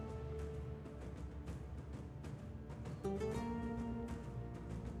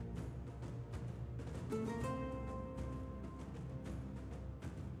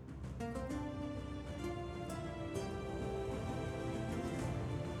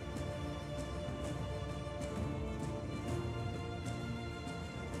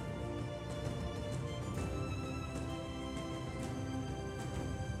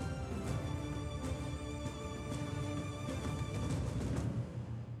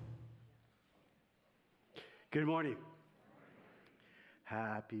Good morning.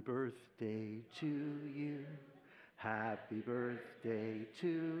 Happy birthday to you. Happy birthday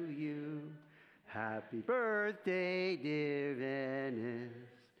to you. Happy birthday, dear Venice.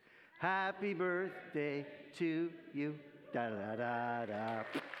 Happy birthday to you. Da da da da.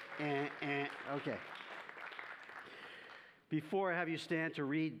 Okay. Before I have you stand to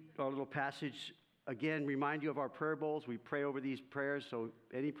read our little passage, again, remind you of our prayer bowls. We pray over these prayers, so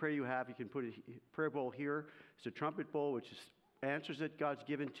any prayer you have, you can put a prayer bowl here. It's a trumpet bowl, which is answers that God's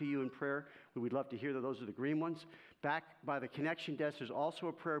given to you in prayer. We would love to hear that. Those are the green ones. Back by the connection desk, there's also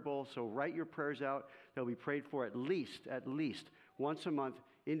a prayer bowl, so write your prayers out. They'll be prayed for at least once a month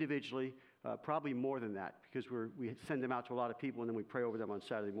individually, probably more than that, because we send them out to a lot of people, and then we pray over them on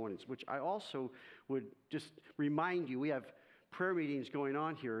Saturday mornings, which I also would just remind you, we have prayer meetings going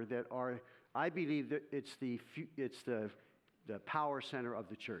on here that are, I believe that it's the power center of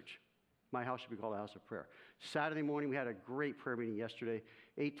the church. My house should be called a house of prayer. Saturday morning, we had a great prayer meeting yesterday,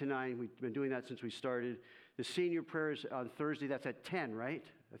 8 to 9. We've been doing that since we started. The senior prayers on Thursday, that's at 10, right?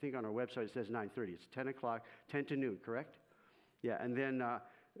 I think on our website it says 9:30. It's 10 o'clock, 10 to noon, correct? Yeah, and then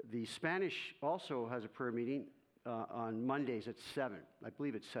the Spanish also has a prayer meeting on Mondays at 7. I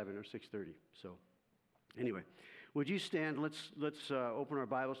believe it's 7 or 6:30. So anyway, would you stand? Let's open our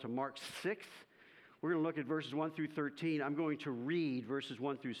Bibles to Mark 6. We're going to look at verses 1 through 13. I'm going to read verses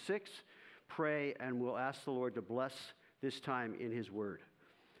 1 through 6, pray, and we'll ask the Lord to bless this time in His Word.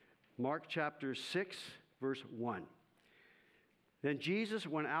 Mark chapter 6, verse 1. Then Jesus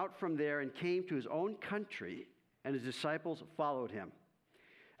went out from there and came to His own country, and His disciples followed Him.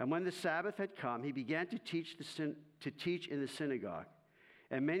 And when the Sabbath had come, He began to teach in the synagogue.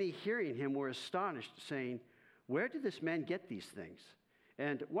 And many hearing Him were astonished, saying, "Where did this man get these things?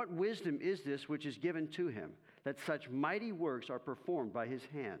 And what wisdom is this which is given to him, that such mighty works are performed by his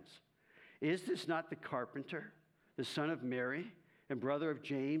hands? Is this not the carpenter, the son of Mary, and brother of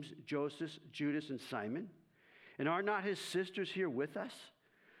James, Joseph, Judas, and Simon? And are not his sisters here with us?"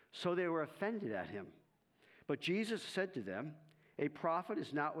 So they were offended at him. But Jesus said to them, "A prophet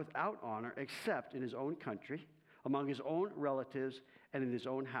is not without honor except in his own country, among his own relatives, and in his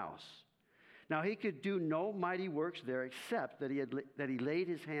own house." Now he could do no mighty works there except that he laid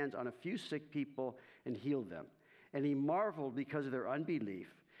his hands on a few sick people and healed them. And he marveled because of their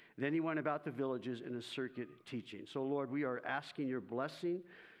unbelief. Then he went about the villages in a circuit teaching. So Lord, we are asking your blessing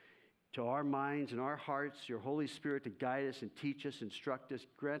to our minds and our hearts, your Holy Spirit to guide us and teach us, instruct us.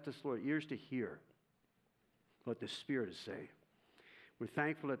 Grant us, Lord, ears to hear what the Spirit is saying. We're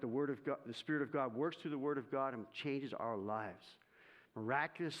thankful that the Word of God, the Spirit of God works through the Word of God and changes our lives.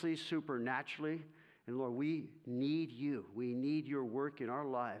 Miraculously, supernaturally. And Lord, we need you. We need your work in our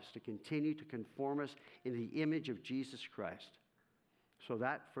lives to continue to conform us in the image of Jesus Christ. So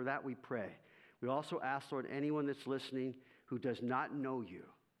for that we pray. We also ask, Lord, anyone that's listening who does not know you,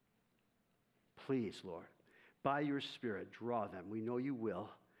 please, Lord, by your Spirit, draw them. We know you will.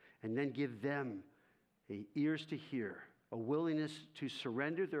 And then give them ears to hear, a willingness to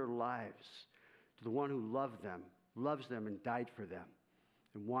surrender their lives to the one who loves them and died for them,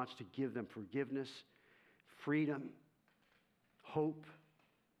 and wants to give them forgiveness, freedom, hope.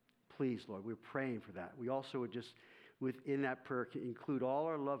 Please, Lord, we're praying for that. We also would just, within that prayer, include all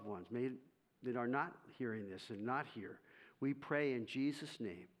our loved ones that are not hearing this and not here. We pray in Jesus'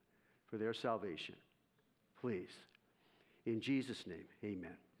 name for their salvation. Please. In Jesus' name,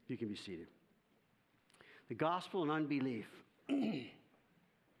 amen. You can be seated. The gospel and unbelief.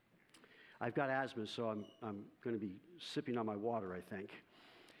 I've got asthma, so I'm going to be sipping on my water, I think.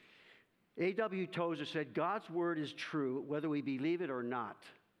 A.W. Tozer said, "God's word is true, whether we believe it or not.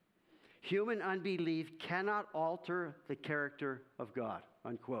 Human unbelief cannot alter the character of God,"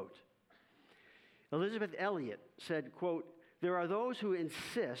 unquote. Elizabeth Elliot said, quote, "There are those who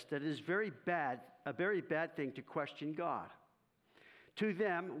insist that it is a very bad thing to question God. To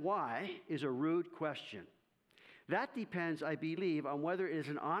them, why is a rude question. That depends, I believe, on whether it is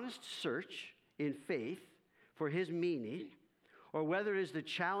an honest search in faith for his meaning, or whether it is the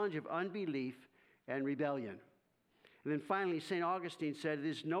challenge of unbelief and rebellion." And then finally, St. Augustine said, "It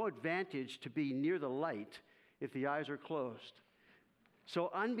is no advantage to be near the light if the eyes are closed." So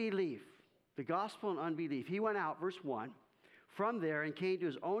unbelief The gospel and unbelief. He went out, verse 1, from there and came to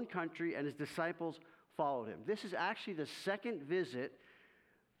his own country, and his disciples followed him. This is actually the second visit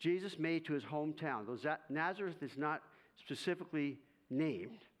Jesus made to his hometown. Nazareth is not specifically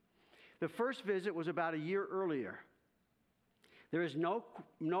named. The first visit was about a year earlier. There is no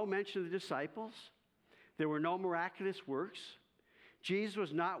mention of the disciples. There were no miraculous works. Jesus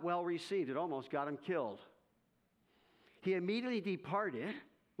was not well received. It almost got him killed. He immediately departed,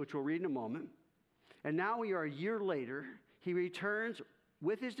 which we'll read in a moment. And now we are a year later. He returns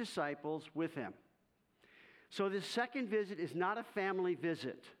with his disciples with him. So this second visit is not a family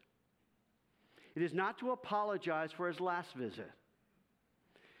visit. It is not to apologize for his last visit.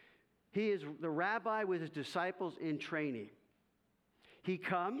 He is the rabbi with his disciples in training. He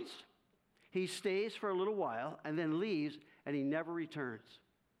comes, he stays for a little while, and then leaves, and he never returns.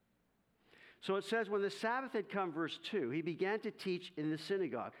 So it says, when the Sabbath had come, verse 2, he began to teach in the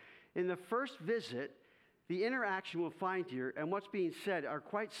synagogue. In the first visit, the interaction we'll find here and what's being said are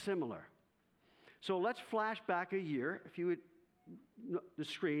quite similar. So let's flash back a year, if you would, the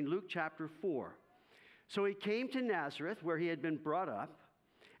screen, Luke chapter 4. So he came to Nazareth, where he had been brought up,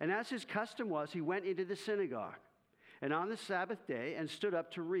 and as his custom was, he went into the synagogue, and on the Sabbath day, and stood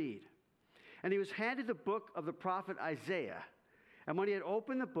up to read. And he was handed the book of the prophet Isaiah. And when he had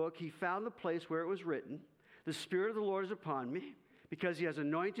opened the book, he found the place where it was written, "The Spirit of the Lord is upon me, because he has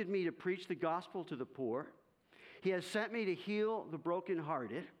anointed me to preach the gospel to the poor. He has sent me to heal the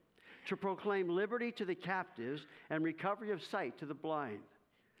brokenhearted, to proclaim liberty to the captives and recovery of sight to the blind,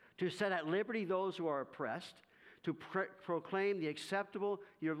 to set at liberty those who are oppressed, to proclaim the acceptable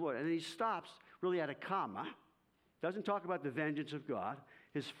year of the Lord." And then he stops really at a comma. Doesn't talk about the vengeance of God,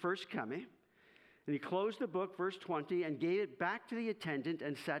 his first coming. And he closed the book, verse 20, and gave it back to the attendant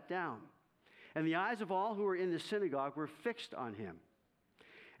and sat down. And the eyes of all who were in the synagogue were fixed on him.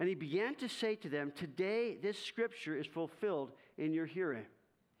 And he began to say to them, "Today this scripture is fulfilled in your hearing."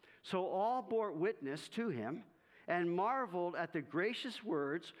 So all bore witness to him and marveled at the gracious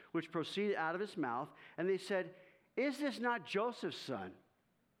words which proceeded out of his mouth. And they said, "Is this not Joseph's son?"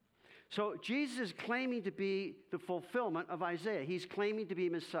 So Jesus is claiming to be the fulfillment of Isaiah. He's claiming to be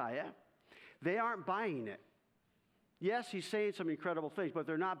Messiah. They aren't buying it. Yes, he's saying some incredible things, but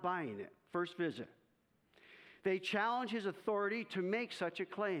they're not buying it. First visit. They challenge his authority to make such a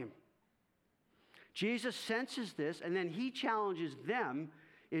claim. Jesus senses this, and then he challenges them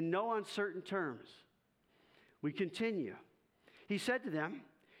in no uncertain terms. We continue. He said to them,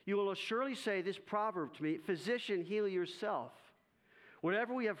 "You will surely say this proverb to me, 'Physician, heal yourself.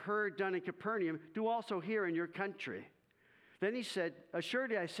 Whatever we have heard done in Capernaum, do also here in your country.' Then he said,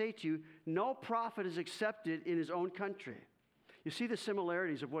 'Assuredly I say to you, no prophet is accepted in his own country.'" You see the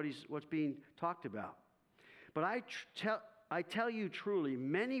similarities of what's being talked about. "But I tell you truly,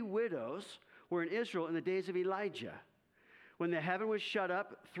 many widows were in Israel in the days of Elijah, when the heaven was shut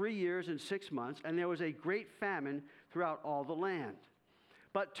up 3 years and 6 months, and there was a great famine throughout all the land.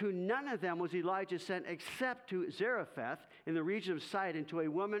 But to none of them was Elijah sent except to Zarephath in the region of Sidon, to a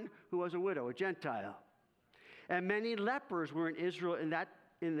woman who was a widow, a Gentile. And many lepers were in Israel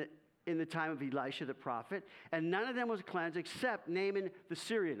in the time of Elisha the prophet, and none of them was cleansed except Naaman the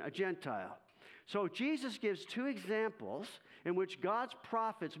Syrian, a Gentile." So Jesus gives two examples in which God's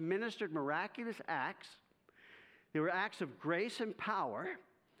prophets ministered miraculous acts. They were acts of grace and power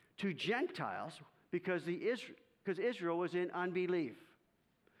to Gentiles because Israel was in unbelief.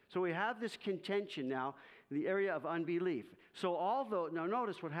 So we have this contention now in the area of unbelief. Now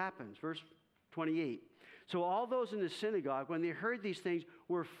notice what happens, verse 28. "So all those in the synagogue, when they heard these things,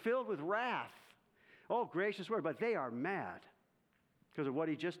 were filled with wrath." Oh, gracious word, but they are mad because of what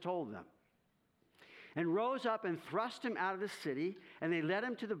he just told them. "And rose up and thrust him out of the city, and they led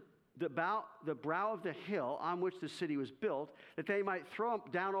him to the brow of the hill on which the city was built, that they might throw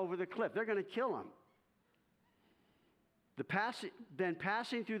him down over the cliff." They're going to kill him. Then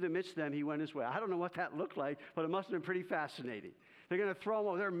passing through the midst of them, he went his way. I don't know what that looked like, but it must have been pretty fascinating. They're going to throw him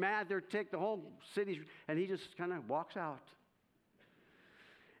over. They're mad. They're ticked. The whole city's, and he just kind of walks out.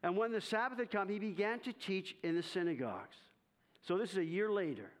 "And when the Sabbath had come, he began to teach in the synagogues." So this is a year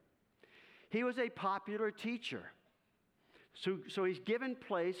later. He was a popular teacher. So he's given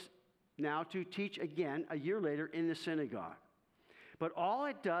place now to teach again a year later in the synagogue. But all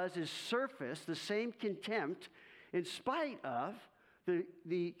it does is surface the same contempt in spite of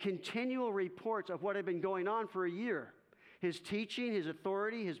the continual reports of what had been going on for a year. His teaching, his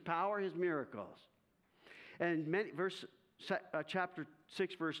authority, his power, his miracles. And chapter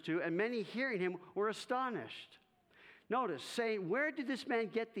 6, verse 2, "And many hearing him were astonished." Notice, saying, "Where did this man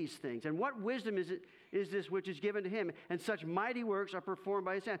get these things? And what wisdom is is this which is given to him, and such mighty works are performed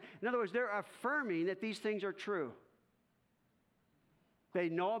by his hand. In other words, they're affirming that these things are true. They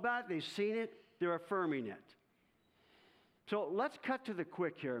know about it, they've seen it, they're affirming it. So let's cut to the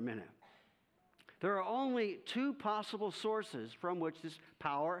quick here a minute. There are only two possible sources from which this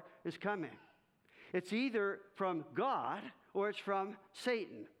power is coming. It's either from God or it's from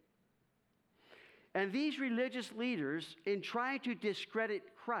Satan. And these religious leaders, in trying to discredit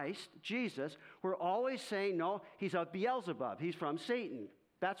Christ, Jesus, were always saying, no, he's of Beelzebub. He's from Satan.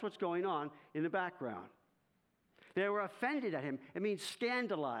 That's what's going on in the background. They were offended at him. It means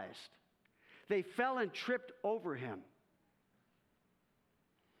scandalized. They fell and tripped over him.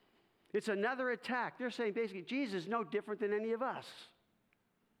 It's another attack. They're saying basically, Jesus is no different than any of us.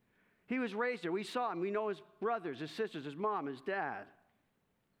 He was raised there. We saw him. We know his brothers, his sisters, his mom, his dad.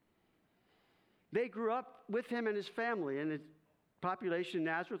 They grew up with him and his family, and the population in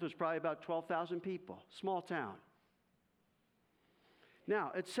Nazareth was probably about 12,000 people, small town.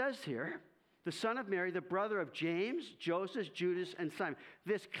 Now, it says here, the son of Mary, the brother of James, Joseph, Judas, and Simon.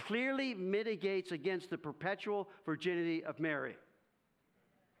 This clearly mitigates against the perpetual virginity of Mary.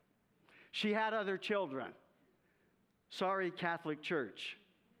 She had other children. Sorry, Catholic Church.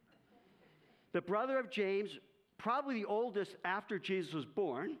 The brother of James, probably the oldest after Jesus was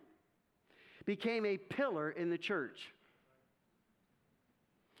born, became a pillar in the church.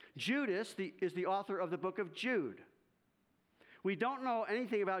 Judas is the author of the book of Jude. We don't know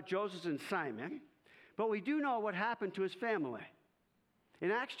anything about Joseph and Simon, but we do know what happened to his family.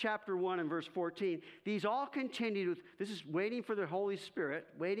 In Acts chapter 1 and verse 14, these all continued with, this is waiting for the Holy Spirit,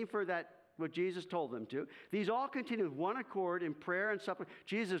 waiting for that, what Jesus told them to. These all continued with one accord in prayer and supper.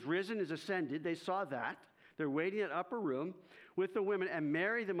 Jesus risen is ascended. They saw that. They're waiting in the upper room with the women and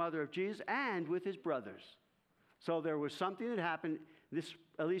Mary, the mother of Jesus, and with his brothers. So there was something that happened, this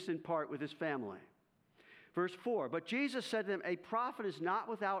at least in part, with his family. Verse 4, but Jesus said to them, a prophet is not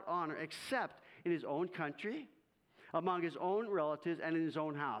without honor except in his own country, among his own relatives, and in his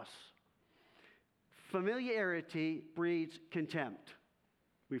own house. Familiarity breeds contempt.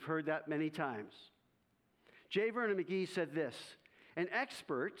 We've heard that many times. J. Vernon McGee said this, an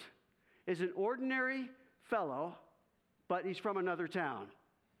expert is an ordinary fellow, but he's from another town.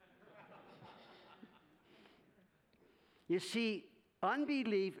 You see,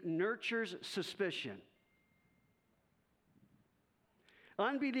 unbelief nurtures suspicion.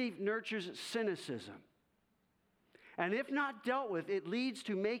 Unbelief nurtures cynicism. And if not dealt with, it leads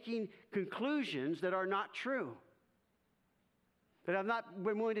to making conclusions that are not true. That have not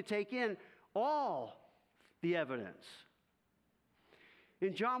been willing to take in all the evidence.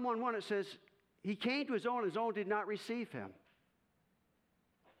 In John 1:1 it says, he came to his own did not receive him.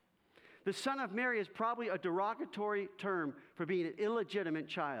 The son of Mary is probably a derogatory term for being an illegitimate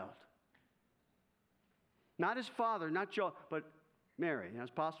child. Not his father, not Joe, but Mary. Now,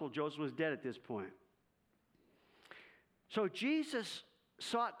 it's possible Joseph was dead at this point. So Jesus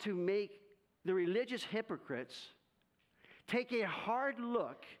sought to make the religious hypocrites take a hard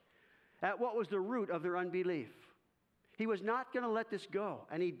look at what was the root of their unbelief. He was not going to let this go,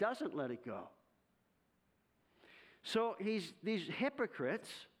 and he doesn't let it go. So these hypocrites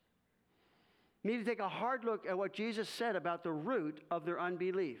need to take a hard look at what Jesus said about the root of their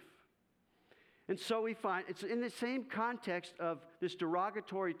unbelief. And so we find it's in the same context of this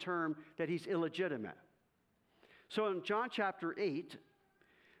derogatory term that he's illegitimate. So in John chapter 8,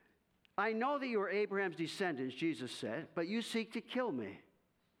 I know that you are Abraham's descendants, Jesus said, but you seek to kill me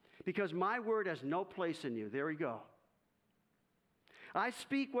because my word has no place in you. There we go. I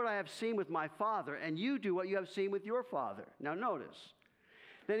speak what I have seen with my father, and you do what you have seen with your father. Now notice.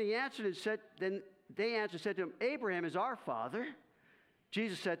 Then he answered and said, then they answered and said to him, Abraham is our father.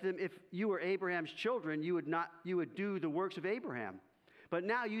 Jesus said to them, if you were Abraham's children, you would do the works of Abraham. But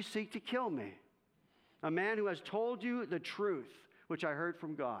now you seek to kill me, a man who has told you the truth, which I heard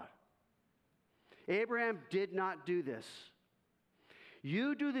from God. Abraham did not do this.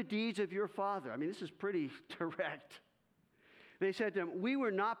 You do the deeds of your father. I mean, this is pretty direct. They said to him, we were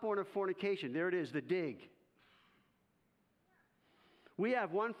not born of fornication. There it is, the dig. We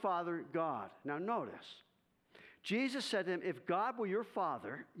have one Father, God. Now notice, Jesus said to him, if God were your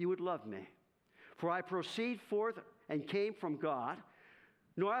Father, you would love me. For I proceed forth and came from God,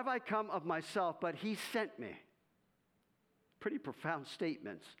 nor have I come of myself, but he sent me. Pretty profound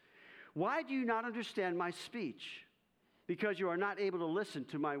statements. Why do you not understand my speech? Because you are not able to listen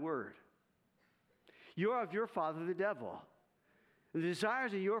to my word. You are of your father, the devil. The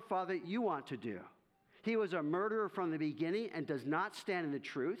desires of your father you want to do. He was a murderer from the beginning and does not stand in the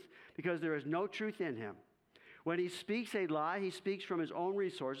truth because there is no truth in him. When he speaks a lie, he speaks from his own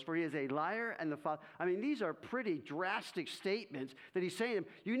resources, for he is a liar and the father. I mean, these are pretty drastic statements that he's saying.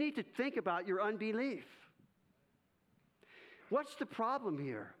 You need to think about your unbelief. What's the problem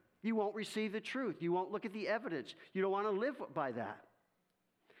here? You won't receive the truth. You won't look at the evidence. You don't want to live by that.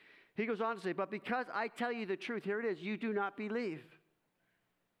 He goes on to say, but because I tell you the truth, here it is, you do not believe.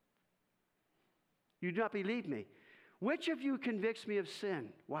 You do not believe me. Which of you convicts me of sin?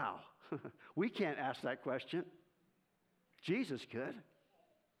 Wow. We can't ask that question. Jesus could.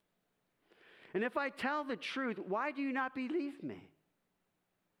 And if I tell the truth, why do you not believe me?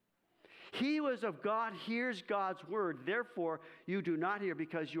 He who is of God hears God's word. Therefore, you do not hear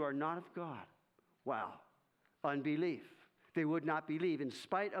because you are not of God. Wow. Unbelief. They would not believe in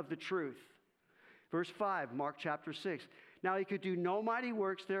spite of the truth. Verse 5, Mark chapter 6. Now he could do no mighty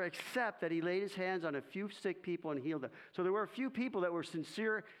works there except that he laid his hands on a few sick people and healed them. So there were a few people that were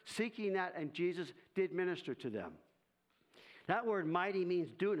sincere, seeking that, and Jesus did minister to them. That word mighty means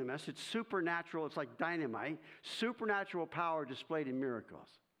dunamis. It's supernatural. It's like dynamite. Supernatural power displayed in miracles.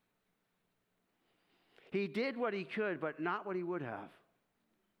 He did what he could, but not what he would have.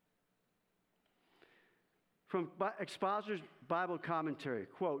 From Expositor's Bible Commentary,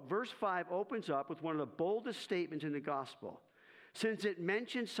 quote, verse 5 opens up with one of the boldest statements in the gospel, since it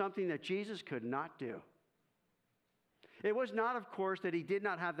mentions something that Jesus could not do. It was not, of course, that he did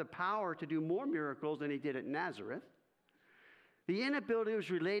not have the power to do more miracles than he did at Nazareth. The inability was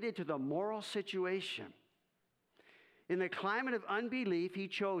related to the moral situation. In the climate of unbelief, he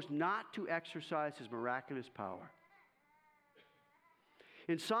chose not to exercise his miraculous power.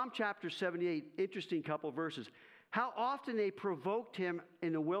 In Psalm chapter 78, interesting couple verses, how often they provoked him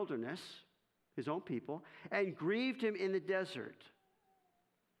in the wilderness, his own people, and grieved him in the desert.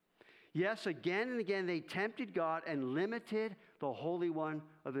 Yes, again and again they tempted God and limited the Holy One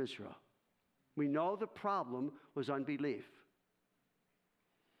of Israel. We know the problem was unbelief.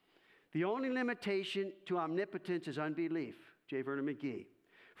 The only limitation to omnipotence is unbelief. J. Vernon McGee.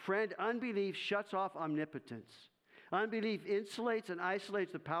 Friend, unbelief shuts off omnipotence. Unbelief insulates and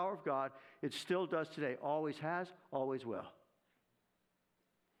isolates the power of God. It still does today. Always has, always will.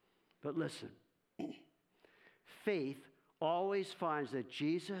 But listen, faith always finds that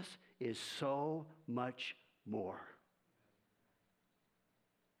Jesus is so much more.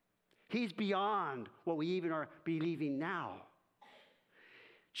 He's beyond what we even are believing now.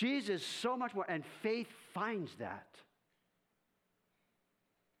 Jesus is so much more, and faith finds that.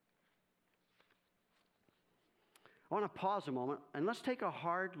 I want to pause a moment, and let's take a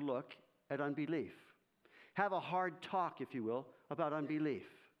hard look at unbelief. Have a hard talk, if you will, about unbelief.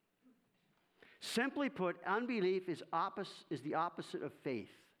 Simply put, unbelief is the opposite of faith.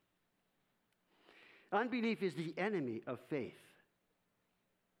 Unbelief is the enemy of faith.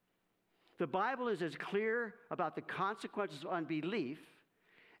 The Bible is as clear about the consequences of unbelief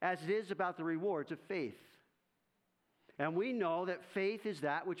as it is about the rewards of faith. And we know that faith is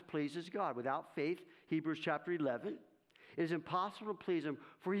that which pleases God. Without faith, Hebrews chapter 11, it is impossible to please him.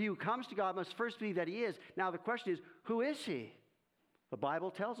 For he who comes to God must first believe that he is. Now the question is, who is he? The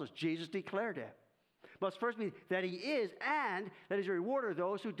Bible tells us, Jesus declared it. Must first believe that he is, and that he's a rewarder of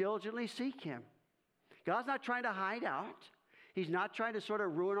those who diligently seek him. God's not trying to hide out. He's not trying to sort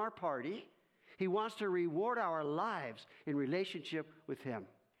of ruin our party. He wants to reward our lives in relationship with him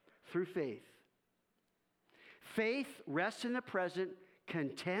through faith. Faith rests in the present,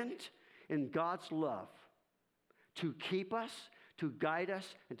 content in God's love to keep us, to guide us,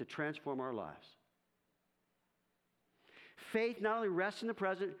 and to transform our lives. Faith not only rests in the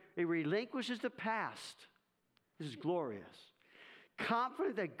present, it relinquishes the past. This is glorious.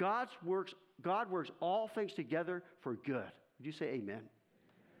 Confident that God works all things together for good. Would you say amen?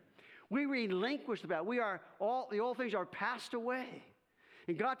 We relinquish the past. The old things are passed away.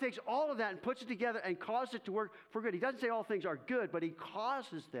 And God takes all of that and puts it together and causes it to work for good. He doesn't say all things are good, but he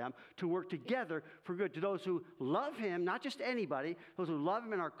causes them to work together for good to those who love him, not just anybody, those who love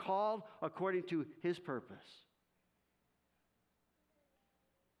him and are called according to his purpose.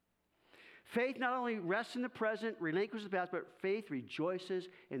 Faith not only rests in the present, relinquishes the past, but faith rejoices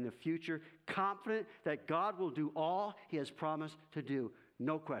in the future, confident that God will do all he has promised to do.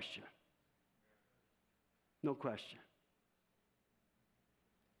 No question. No question.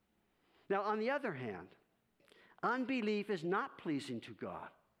 Now, on the other hand, unbelief is not pleasing to God,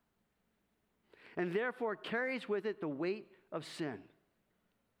 and therefore carries with it the weight of sin.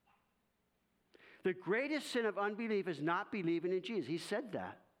 The greatest sin of unbelief is not believing in Jesus. He said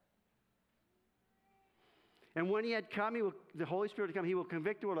that. And when he had come, the Holy Spirit had come, he will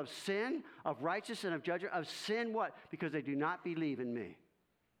convict the world of sin, of righteousness, and of judgment. Of sin, what? Because they do not believe in me.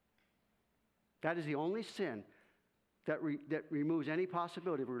 That is the only sin that removes any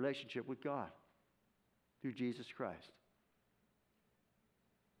possibility of a relationship with God through Jesus Christ.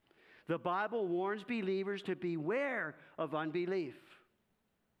 The Bible warns believers to beware of unbelief.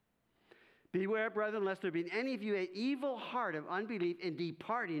 Beware, brethren, lest there be in any of you an evil heart of unbelief in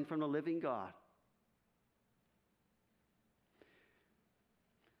departing from the living God.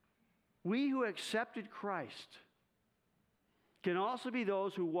 We who accepted Christ can also be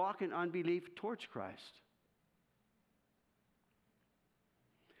those who walk in unbelief towards Christ.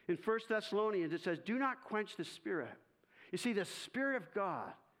 In 1 Thessalonians, it says, do not quench the Spirit. You see, the Spirit of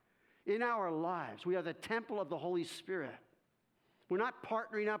God in our lives, we are the temple of the Holy Spirit. We're not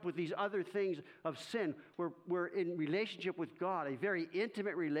partnering up with these other things of sin. We're in relationship with God, a very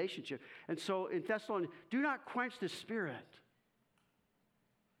intimate relationship. And so in Thessalonians, do not quench the Spirit.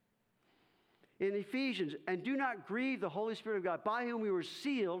 In Ephesians, and do not grieve the Holy Spirit of God, by whom we were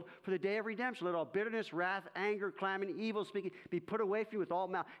sealed for the day of redemption. Let all bitterness, wrath, anger, clamoring, evil speaking be put away from you with all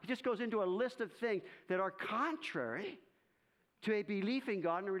malice. He just goes into a list of things that are contrary to a belief in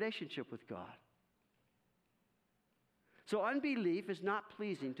God and a relationship with God. So unbelief is not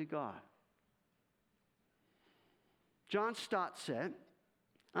pleasing to God. John Stott said,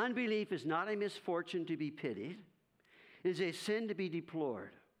 unbelief is not a misfortune to be pitied. It is a sin to be deplored.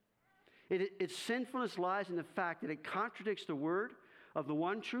 Its sinfulness lies in the fact that it contradicts the word of the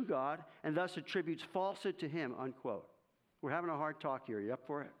one true God and thus attributes falsehood to him, unquote. We're having a hard talk here. You up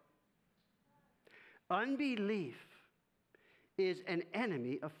for it? Unbelief is an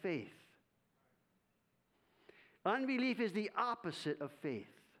enemy of faith. Unbelief is the opposite of faith.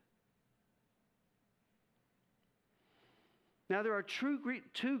 Now, there are two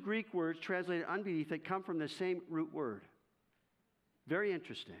Greek words translated unbelief that come from the same root word. Very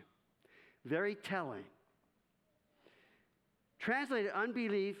interesting. Very telling. Translated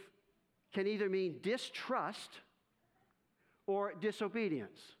unbelief can either mean distrust or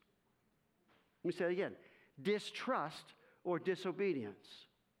disobedience. Let me say it again. Distrust or disobedience.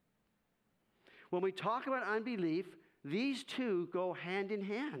 When we talk about unbelief, these two go hand in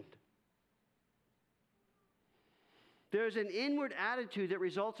hand. There's an inward attitude that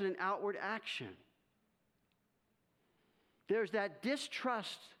results in an outward action. There's that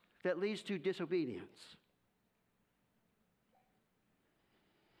distrust that leads to disobedience.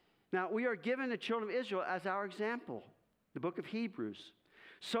 Now, we are given the children of Israel as our example, the book of Hebrews.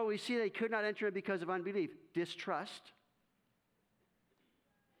 So we see they could not enter in because of unbelief, distrust.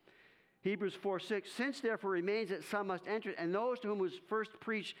 Hebrews 4:6, since therefore remains that some must enter, and those to whom was first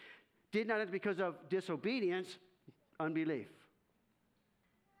preached did not enter because of disobedience, unbelief.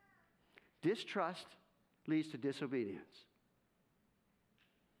 Distrust leads to disobedience.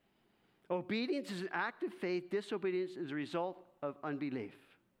 Obedience is an act of faith. Disobedience is a result of unbelief.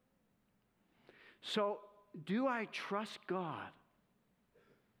 So, do I trust God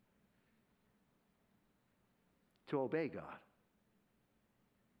to obey God?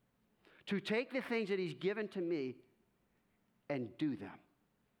 To take the things that He's given to me and do them.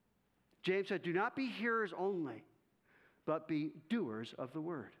 James said, do not be hearers only, but be doers of the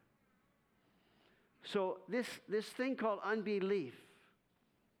word. So, this thing called unbelief,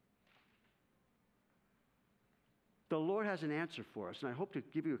 the Lord has an answer for us, and I hope to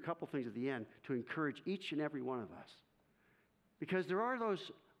give you a couple things at the end to encourage each and every one of us. Because there are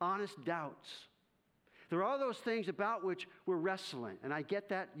those honest doubts. There are those things about which we're wrestling, and I get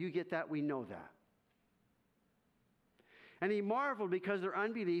that, you get that, we know that. And he marveled because of their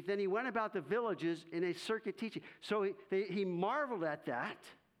unbelief. Then he went about the villages in a circuit teaching. So he marveled at that.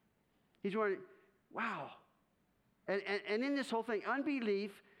 He's wondering, wow. And in this whole thing,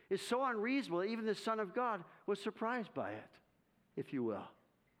 unbelief is so unreasonable that even the Son of God was surprised by it, if you will.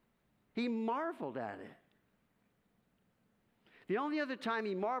 He marveled at it. The only other time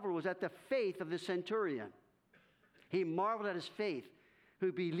he marveled was at the faith of the centurion. He marveled at his faith,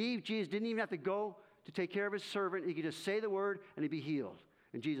 who believed Jesus didn't even have to go to take care of his servant. He could just say the word and he'd be healed.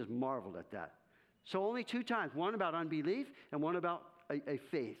 And Jesus marveled at that. So only two times, one about unbelief and one about a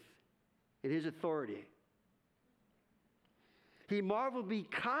faith in his authority. He marveled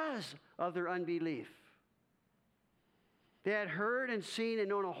because of their unbelief. They had heard and seen and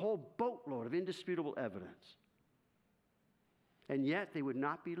known a whole boatload of indisputable evidence. And yet they would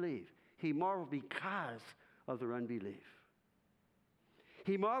not believe. He marveled because of their unbelief.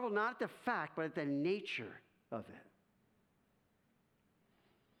 He marveled not at the fact, but at the nature of it.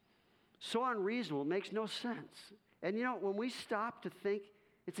 So unreasonable, it makes no sense. And you know, when we stop to think,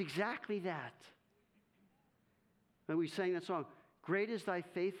 it's exactly that. When we sang that song, great is thy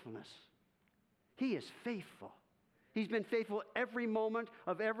faithfulness. He is faithful. He's been faithful every moment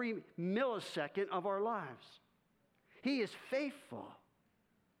of every millisecond of our lives. He is faithful.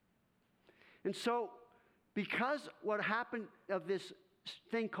 And so, because what happened of this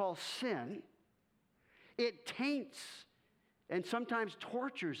thing called sin, it taints and sometimes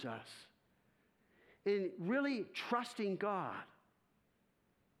tortures us in really trusting God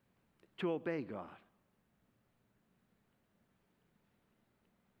to obey God.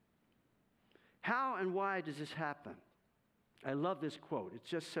 How and why does this happen? I love this quote. It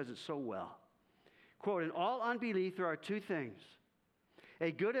just says it so well. Quote, in all unbelief, there are two things: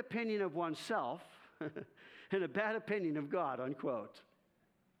 a good opinion of oneself and a bad opinion of God, unquote.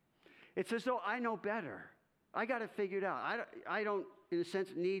 It's as though I know better. I got it figured out. I don't, in a sense,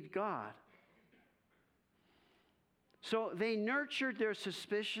 need God. So they nurtured their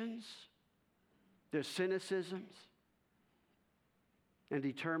suspicions, their cynicisms, and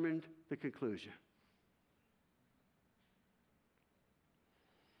determined the conclusion.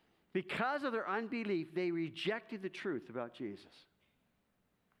 Because of their unbelief, they rejected the truth about Jesus.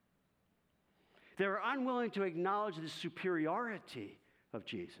 They were unwilling to acknowledge the superiority of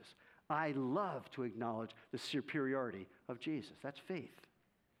Jesus. I love to acknowledge the superiority of Jesus. That's faith.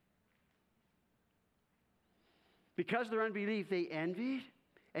 Because of their unbelief, they envied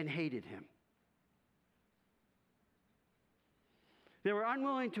and hated him. They were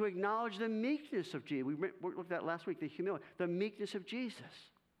unwilling to acknowledge the meekness of Jesus. We looked at that last week, the humility, the meekness of Jesus.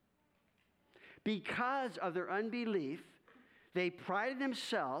 Because of their unbelief, they prided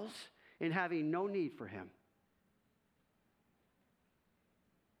themselves in having no need for him.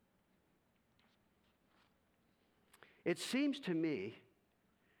 It seems to me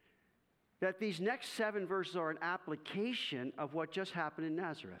that these next 7 verses are an application of what just happened in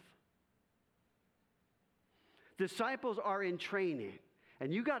Nazareth. Disciples are in training,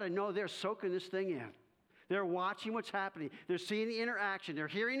 and you got to know they're soaking this thing in. They're watching what's happening. They're seeing the interaction. They're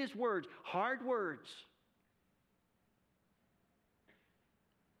hearing his words, hard words.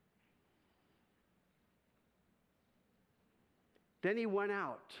 Then he went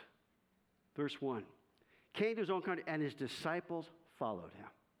out, verse 1, came to his own country, and his disciples followed him.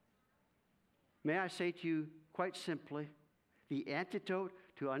 May I say to you, quite simply, the antidote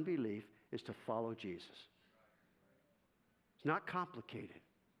to unbelief is to follow Jesus. It's not complicated.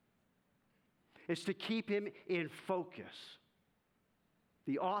 It's to keep him in focus,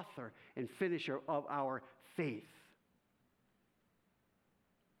 the author and finisher of our faith.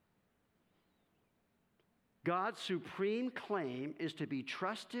 God's supreme claim is to be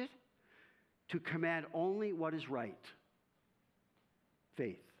trusted, to command only what is right.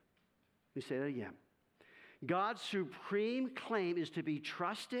 Faith. Let me say that again. God's supreme claim is to be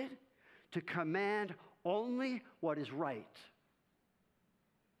trusted, to command only what is right.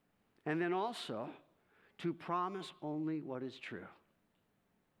 And then also to promise only what is true.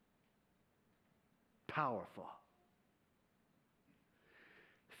 Powerful.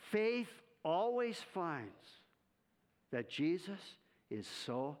 Faith always finds that Jesus is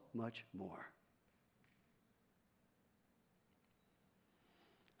so much more.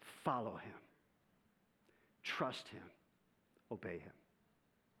 Follow him. Trust him. Obey him.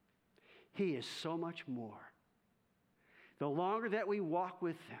 He is so much more. The longer that we walk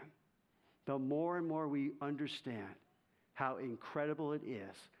with him, the more and more we understand how incredible it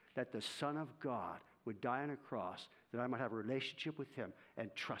is that the Son of God would die on a cross, that I might have a relationship with him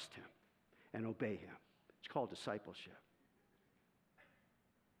and trust him and obey him. It's called discipleship.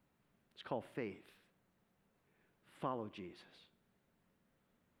 It's called faith. Follow Jesus.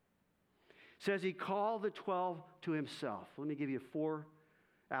 It says he called the 12 to himself. Let me give you 4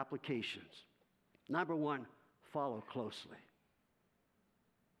 applications. Number 1, follow closely.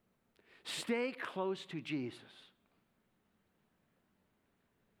 Stay close to Jesus.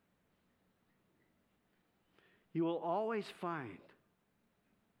 You will always find,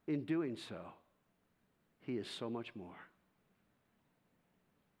 in doing so, he is so much more.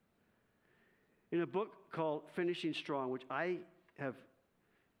 In a book called Finishing Strong, which I have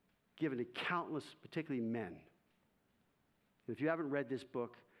given to countless, particularly men. If you haven't read this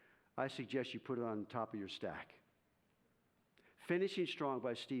book, I suggest you put it on top of your stack. Finishing Strong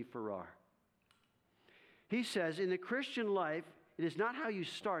by Steve Farrar. He says, in the Christian life, it is not how you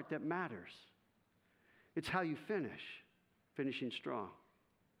start that matters. It's how you finish. Finishing strong.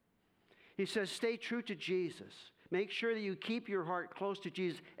 He says, stay true to Jesus. Make sure that you keep your heart close to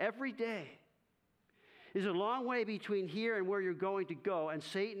Jesus every day. There's a long way between here and where you're going to go, and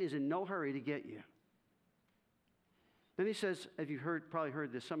Satan is in no hurry to get you. Then he says, if you've probably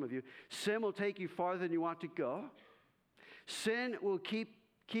heard this, some of you, sin will take you farther than you want to go. Sin will keep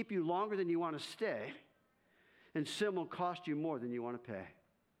you longer than you want to stay. And sin will cost you more than you want to pay.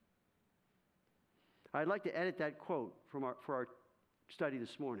 I'd like to edit that quote for our study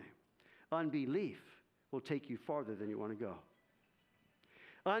this morning. Unbelief will take you farther than you want to go.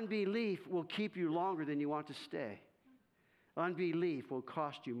 Unbelief will keep you longer than you want to stay. Unbelief will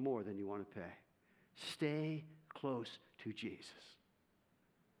cost you more than you want to pay. Stay close to Jesus.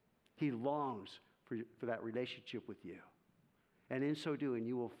 He longs for that relationship with you. And in so doing,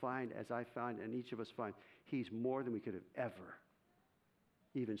 you will find, as I find, and each of us find, He's more than we could have ever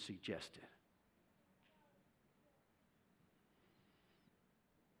even suggested.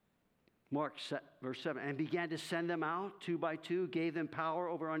 Mark verse 7, and began to send them out 2 by 2, gave them power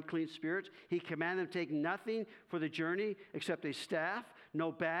over unclean spirits. He commanded them to take nothing for the journey except a staff,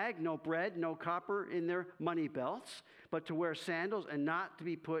 no bag, no bread, no copper in their money belts, but to wear sandals and not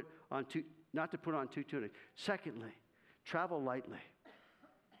to put on two tunics. Secondly, travel lightly.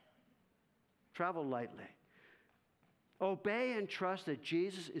 Travel lightly. Obey and trust that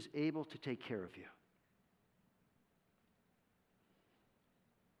Jesus is able to take care of you.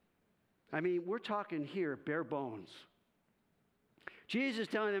 I mean, we're talking here bare bones. Jesus is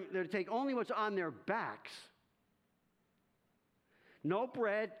telling them they're to take only what's on their backs. No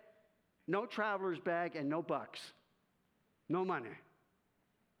bread, no traveler's bag, and no bucks. No money.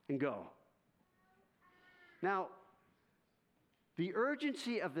 And go. Now, the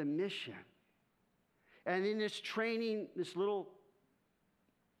urgency of the mission, and in this training, this little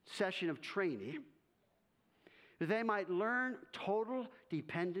session of training, they might learn total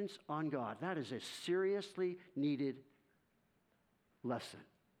dependence on God. That is a seriously needed lesson.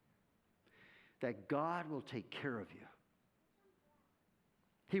 That God will take care of you.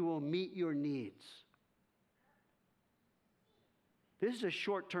 He will meet your needs. This is a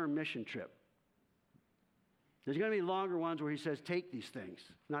short-term mission trip. There's going to be longer ones where He says, take these things.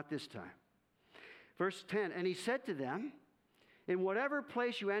 Not this time. Verse 10, and He said to them, in whatever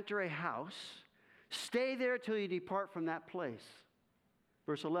place you enter a house, stay there till you depart from that place.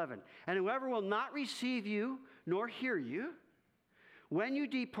 Verse 11, and whoever will not receive you nor hear you, when you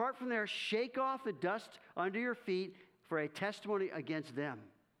depart from there, shake off the dust under your feet for a testimony against them.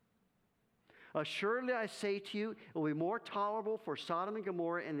 Assuredly, I say to you, it will be more tolerable for Sodom and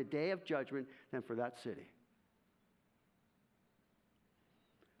Gomorrah in the day of judgment than for that city.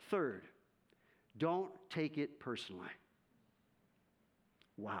 Third, don't take it personally.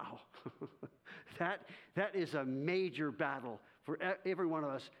 Wow. That is a major battle for every one of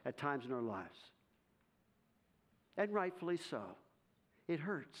us at times in our lives. And rightfully so. It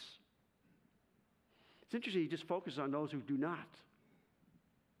hurts. It's interesting, He just focuses on those who do not.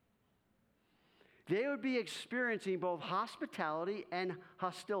 They would be experiencing both hospitality and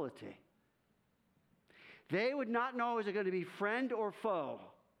hostility. They would not know, is it going to be friend or foe?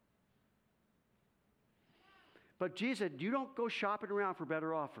 But Jesus said, you don't go shopping around for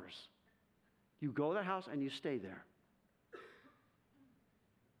better offers. You go to that house and you stay there.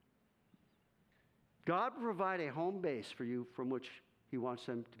 God will provide a home base for you from which He wants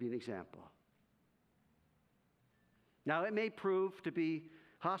them to be an example. Now, it may prove to be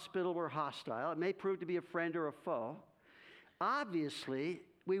hospitable or hostile. It may prove to be a friend or a foe. Obviously,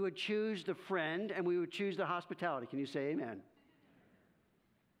 we would choose the friend and we would choose the hospitality. Can you say amen?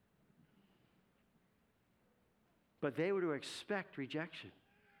 But they were to expect rejection.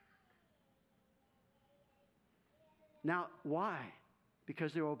 Now, why?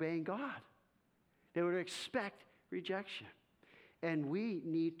 Because they're obeying God. They were to expect rejection. And we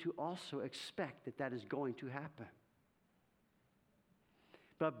need to also expect that that is going to happen.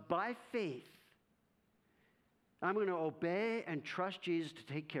 But by faith, I'm going to obey and trust Jesus to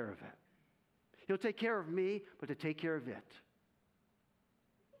take care of it. He'll take care of me, but to take care of it.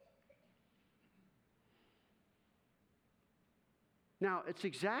 Now, it's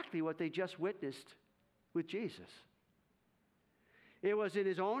exactly what they just witnessed with Jesus. It was in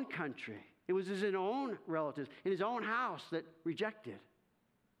His own country. It was his own relatives, in his own house that rejected.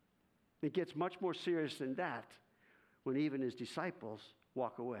 It gets much more serious than that when even His disciples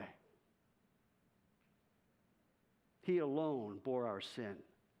walk away. He alone bore our sin.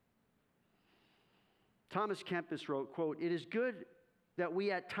 Thomas Kempis wrote, quote, "It is good that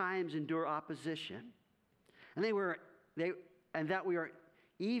we at times endure opposition, and that we are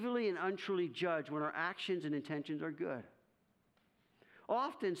evilly and untruly judged when our actions and intentions are good.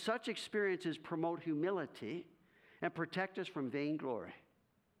 Often such experiences promote humility and protect us from vainglory."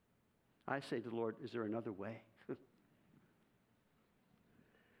 I say to the Lord, is there another way?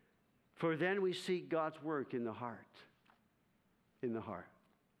 For then we see God's work in the heart. In the heart.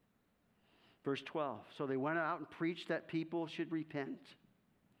 Verse 12, so they went out and preached that people should repent.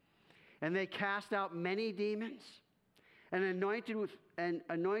 And they cast out many demons and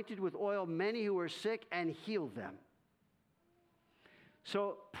anointed with oil many who were sick and healed them.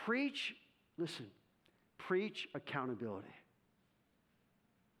 So preach accountability.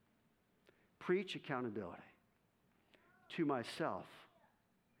 Preach accountability to myself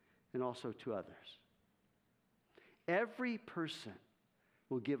and also to others. Every person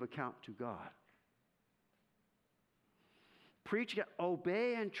will give account to God. Preach,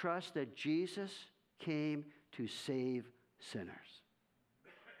 obey, and trust that Jesus came to save sinners.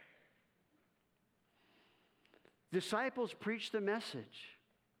 Disciples preached the message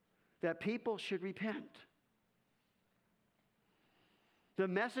that people should repent. The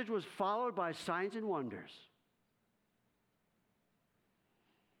message was followed by signs and wonders.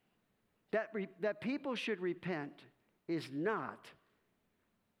 That people should repent is not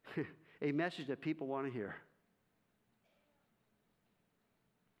a message that people want to hear.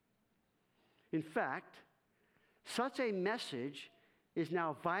 In fact, such a message is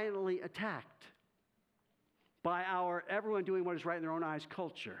now violently attacked by our everyone doing what is right in their own eyes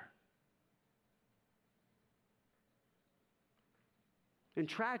culture. And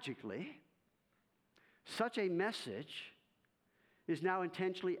tragically, such a message is now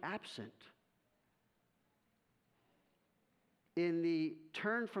intentionally absent in the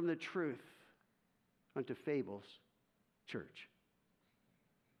turn from the truth unto fables church.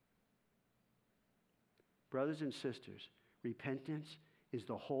 Brothers and sisters, repentance is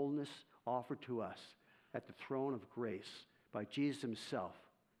the wholeness offered to us at the throne of grace by Jesus himself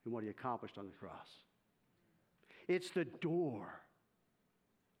and what he accomplished on the cross. It's the door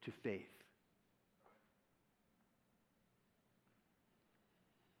to faith.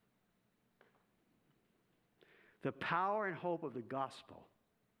 The power and hope of the gospel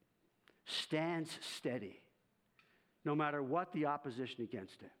stands steady no matter what the opposition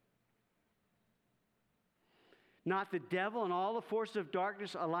against it. Not the devil and all the forces of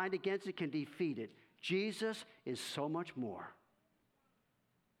darkness aligned against it can defeat it. Jesus is so much more.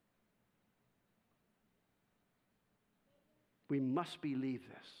 We must believe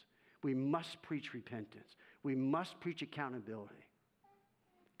this. We must preach repentance. We must preach accountability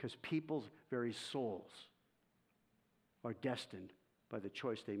because people's very souls are destined by the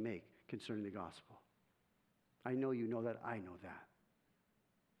choice they make concerning the gospel. I know you know that. I know that.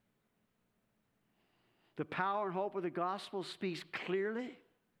 The power and hope of the gospel speaks clearly,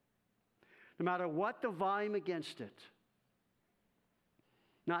 no matter what the volume against it.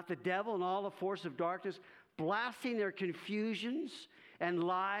 Not the devil and all the force of darkness blasting their confusions and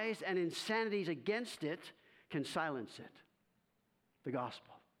lies and insanities against it can silence it. The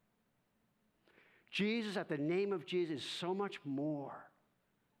gospel. Jesus, at the name of Jesus, is so much more.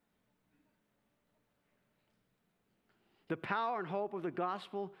 The power and hope of the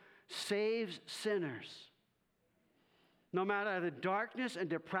gospel saves sinners, no matter the darkness and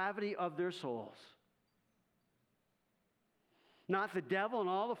depravity of their souls. Not the devil and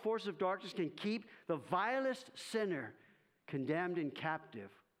all the forces of darkness can keep the vilest sinner condemned and captive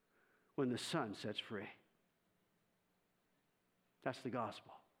when the Son sets free. That's the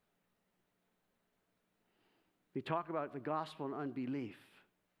gospel. We talk about the gospel and unbelief.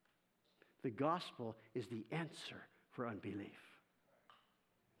 The gospel is the answer for unbelief.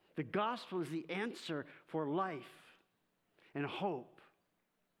 The gospel is the answer for life and hope.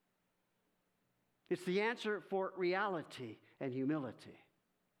 It's the answer for reality and humility.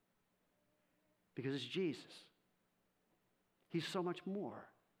 Because it's Jesus. He's so much more.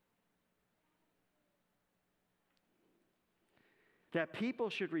 That people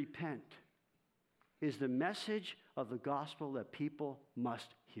should repent is the message of the gospel that people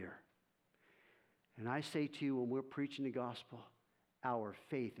must hear. And I say to you, when we're preaching the gospel, our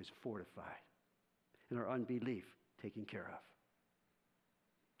faith is fortified and our unbelief taken care of.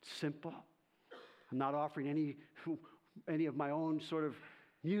 Simple. I'm not offering any of my own sort of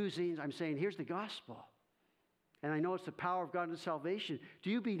musings. I'm saying, here's the gospel. And I know it's the power of God unto salvation.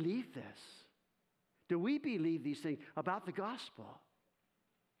 Do you believe this? Do we believe these things about the gospel?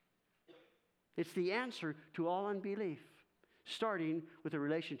 It's the answer to all unbelief, starting with a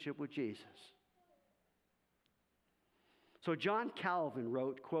relationship with Jesus. So John Calvin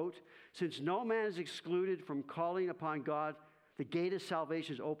wrote, quote, "Since no man is excluded from calling upon God, the gate of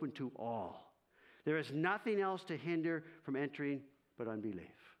salvation is open to all. There is nothing else to hinder from entering but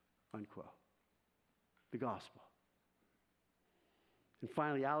unbelief," unquote. The gospel. And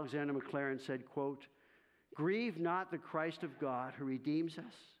finally, Alexander McLaren said, quote, "Grieve not the Christ of God who redeems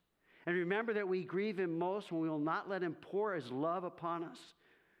us. And remember that we grieve him most when we will not let him pour his love upon us,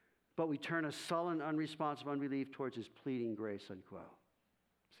 but we turn a sullen, unresponsive unbelief towards his pleading grace," unquote.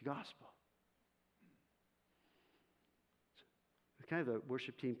 It's the gospel. Can I have the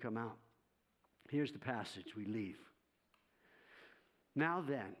worship team come out? Here's the passage we leave. Now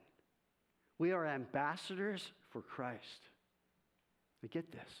then, we are ambassadors for Christ. Now get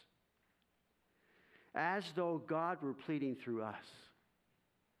this. As though God were pleading through us.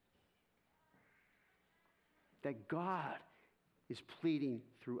 That God is pleading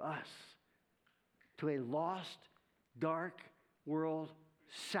through us to a lost, dark world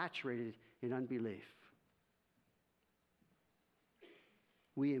saturated in unbelief.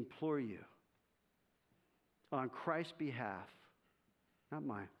 We implore you, on Christ's behalf, not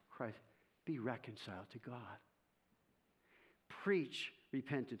mine, Christ, be reconciled to God. Preach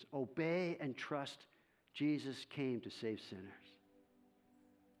repentance. Obey and trust Jesus came to save sinners.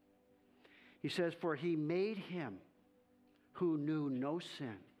 He says, for he made him who knew no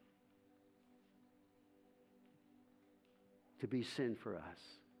sin to be sin for us.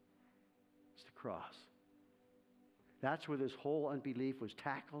 It's the cross. That's where this whole unbelief was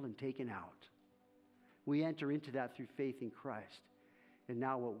tackled and taken out. We enter into that through faith in Christ. And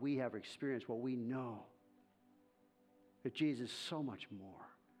now what we have experienced, what we know, that Jesus is so much more.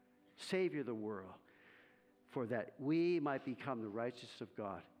 Savior of the world, for that we might become the righteousness of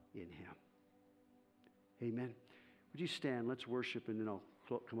God in him. Amen. Would you stand? Let's worship, and then I'll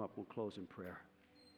come up. We'll close in prayer.